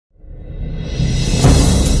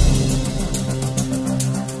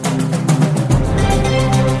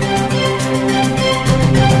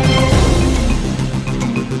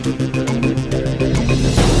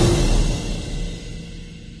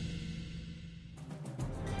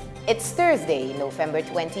It's Thursday, November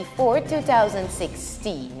 24,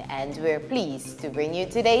 2016, and we're pleased to bring you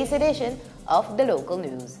today's edition of the local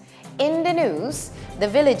news. In the news, the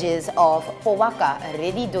villages of Powaca,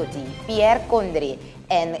 Redidoti, Pierre Condre,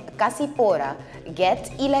 and Casipora get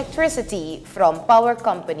electricity from power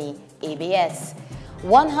company ABS.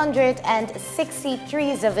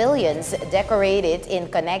 163 civilians decorated in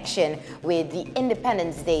connection with the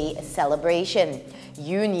Independence Day celebration.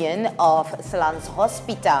 Union of Slans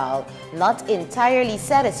Hospital not entirely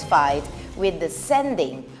satisfied with the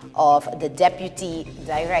sending of the deputy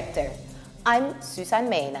director. I'm Susan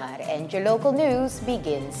Meinar, and your local news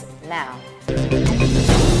begins now.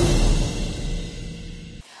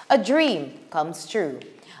 A dream comes true.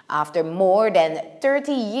 After more than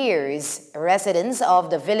 30 years, residents of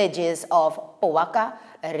the villages of Powaca,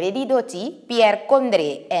 Redidoti, Pierre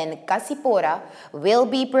Condre, and Casipora will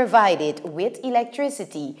be provided with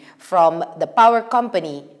electricity from the power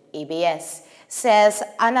company ABS, says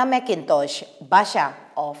Anna McIntosh, Basha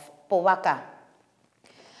of Powaca.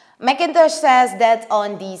 McIntosh says that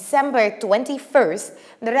on December 21st,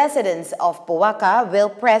 the residents of Powaca will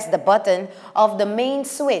press the button of the main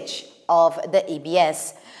switch of the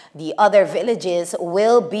ABS. The other villages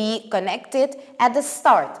will be connected at the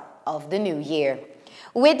start of the new year.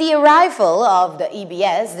 With the arrival of the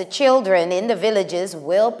ABS, the children in the villages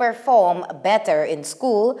will perform better in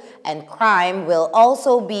school and crime will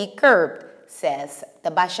also be curbed, says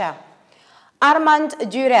the Basha. Armand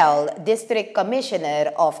Durel, District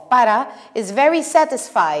Commissioner of Para, is very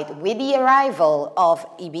satisfied with the arrival of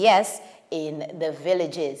ABS in the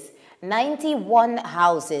villages. 91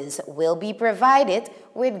 houses will be provided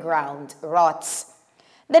with ground rods.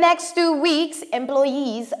 The next 2 weeks,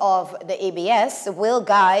 employees of the ABS will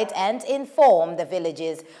guide and inform the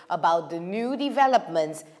villages about the new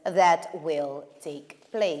developments that will take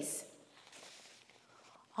place.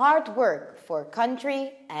 Hard work for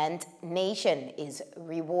country and nation is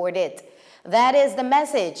rewarded. That is the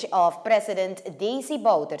message of President Desi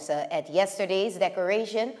Bouterse at yesterday's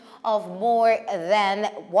decoration of more than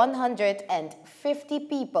 150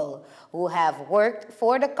 people who have worked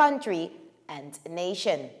for the country and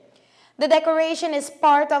nation. The decoration is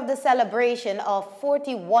part of the celebration of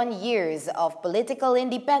 41 years of political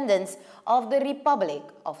independence of the Republic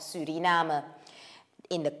of Suriname.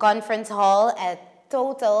 In the conference hall, a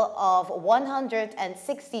total of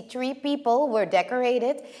 163 people were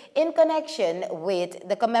decorated in connection with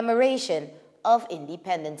the commemoration of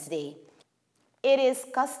Independence Day. It is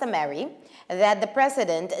customary that the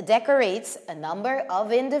president decorates a number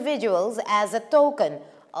of individuals as a token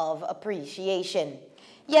of appreciation.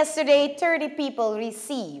 Yesterday, 30 people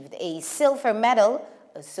received a silver medal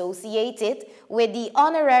associated with the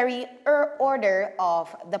Honorary Order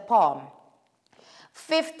of the Palm.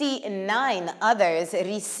 59 others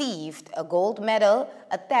received a gold medal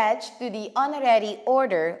attached to the Honorary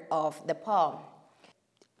Order of the Palm.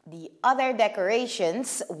 The other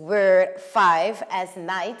decorations were 5 as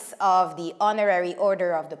Knights of the Honorary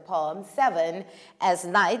Order of the Palm, 7 as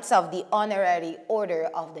Knights of the Honorary Order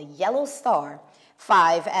of the Yellow Star,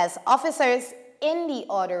 5 as Officers in the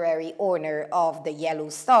Honorary Order of the Yellow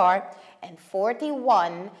Star, and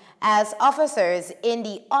 41 as Officers in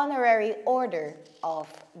the Honorary Order of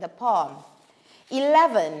the Palm.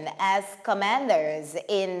 11 as Commanders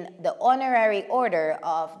in the Honorary Order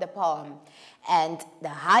of the Palm. And the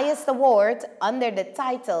highest award under the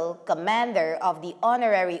title Commander of the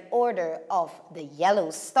Honorary Order of the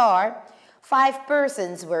Yellow Star, 5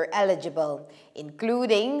 persons were eligible,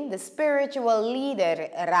 including the spiritual leader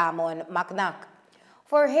Ramon Macnac.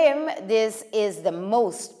 For him, this is the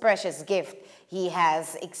most precious gift he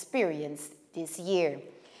has experienced this year.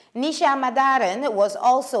 Nisha Madaran was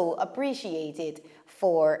also appreciated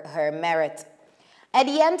for her merit. At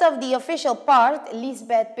the end of the official part,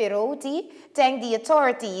 Lisbeth Perotti thanked the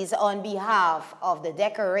authorities on behalf of the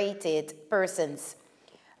decorated persons.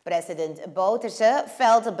 President Bouterse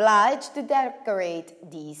felt obliged to decorate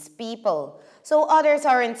these people, so others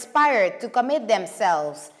are inspired to commit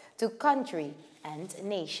themselves to country and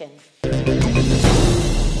nation.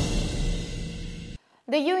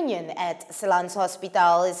 The union at Slans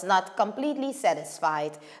Hospital is not completely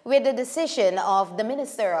satisfied with the decision of the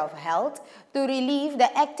Minister of Health to relieve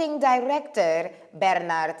the acting director,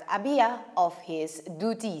 Bernard Abia, of his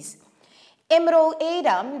duties. Imro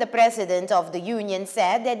Edam, the president of the union,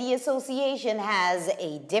 said that the association has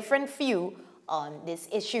a different view on this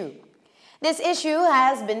issue. This issue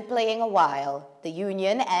has been playing a while. The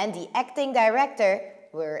union and the acting director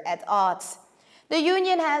were at odds. The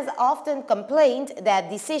union has often complained that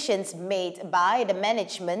decisions made by the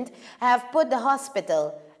management have put the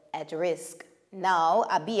hospital at risk. Now,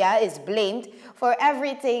 Abia is blamed for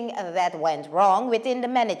everything that went wrong within the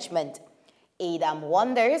management. ADAM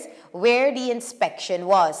wonders where the inspection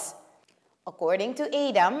was. According to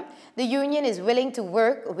ADAM, the union is willing to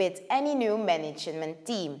work with any new management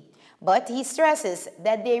team, but he stresses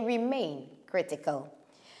that they remain critical.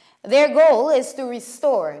 Their goal is to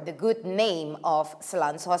restore the good name of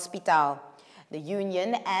Slans Hospital. The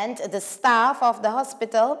union and the staff of the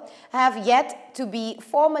hospital have yet to be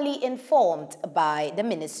formally informed by the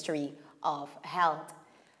Ministry of Health.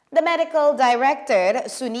 The medical director,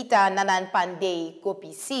 Sunita Nananpandey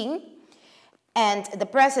Gopi Singh, and the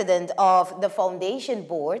president of the foundation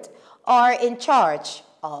board are in charge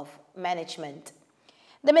of management.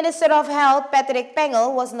 The Minister of Health, Patrick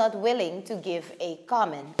Pengel, was not willing to give a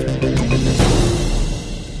comment.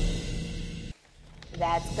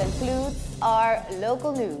 That concludes our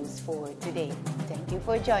local news for today. Thank you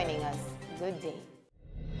for joining us. Good day.